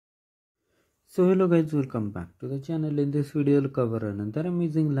So hello guys, welcome back to the channel. In this video I'll cover another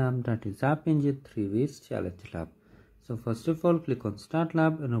amazing lab, that is App Engine 3 Ways Challenge Lab. So first of all, click on Start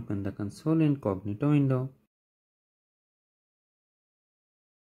Lab and open the console incognito window.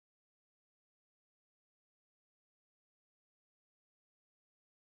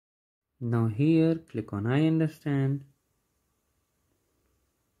 Now here click on I understand.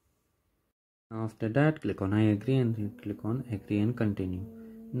 After that click on I agree and then click on agree and continue.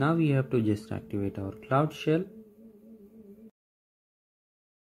 Now we have to just activate our Cloud Shell.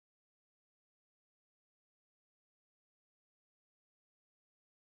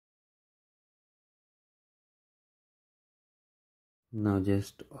 Now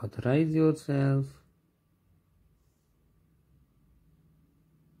just authorize yourself.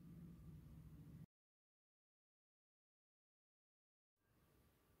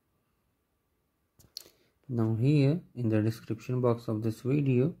 Now here in the description box of this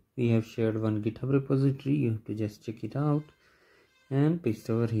video we have shared one GitHub repository. You have to just check it out and paste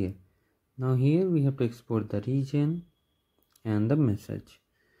over here. Now here we have to export the region and the message.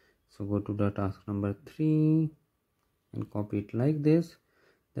 So go to the task number 3 and copy it like this.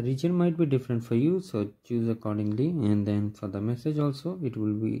 The region might be different for you, so choose accordingly, and then for the message also it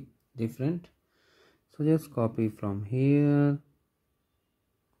will be different. So just copy from here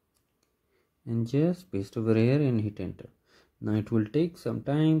and just paste over here and hit enter. Now it will take some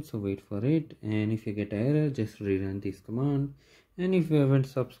time, so wait for it, and if you get an error just rerun this command. And if you haven't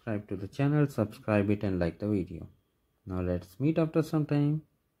subscribed to the channel, subscribe it and like the video. Now let's meet after some time.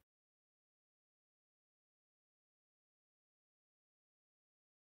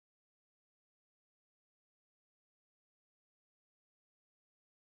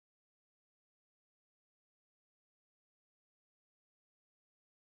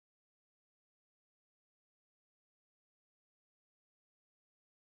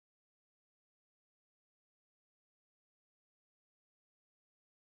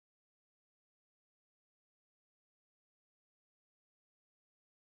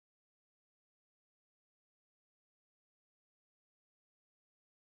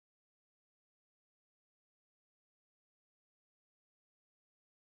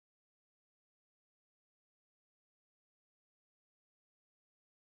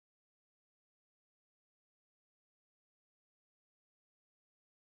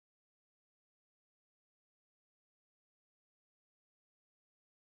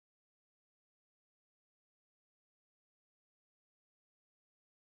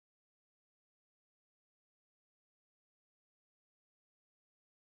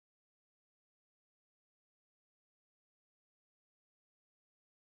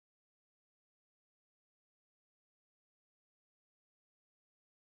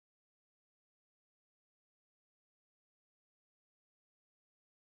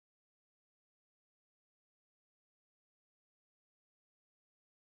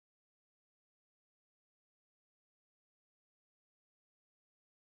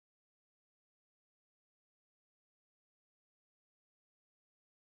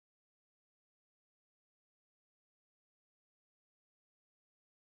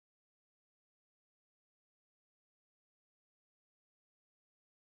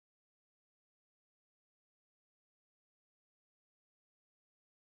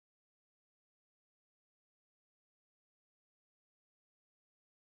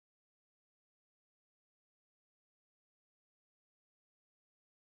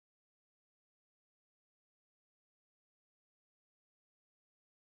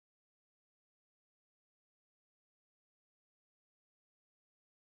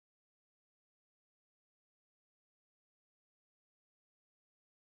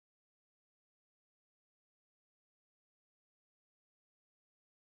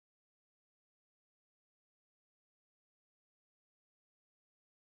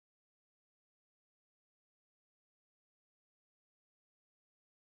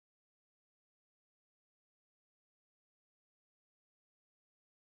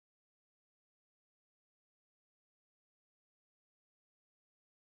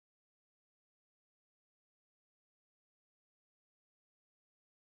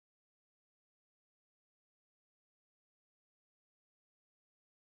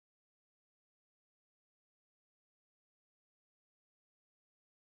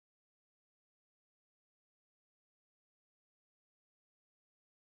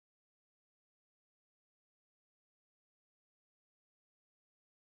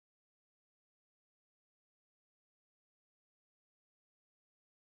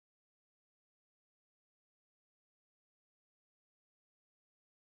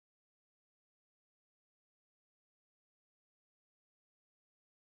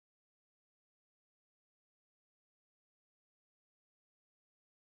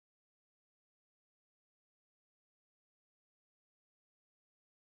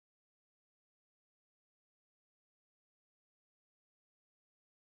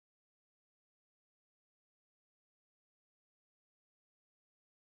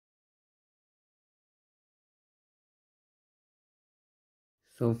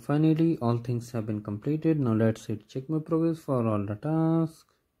 So finally all things have been completed. Now let's hit check my progress for all the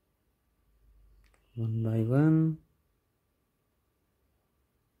tasks one by one.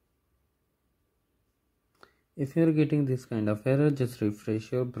 If you are getting this kind of error, just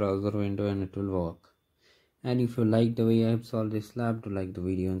refresh your browser window and it will work. And if you like the way I have solved this lab, do like the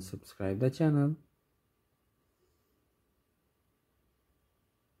video and subscribe the channel.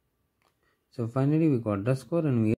 So finally we got the score and we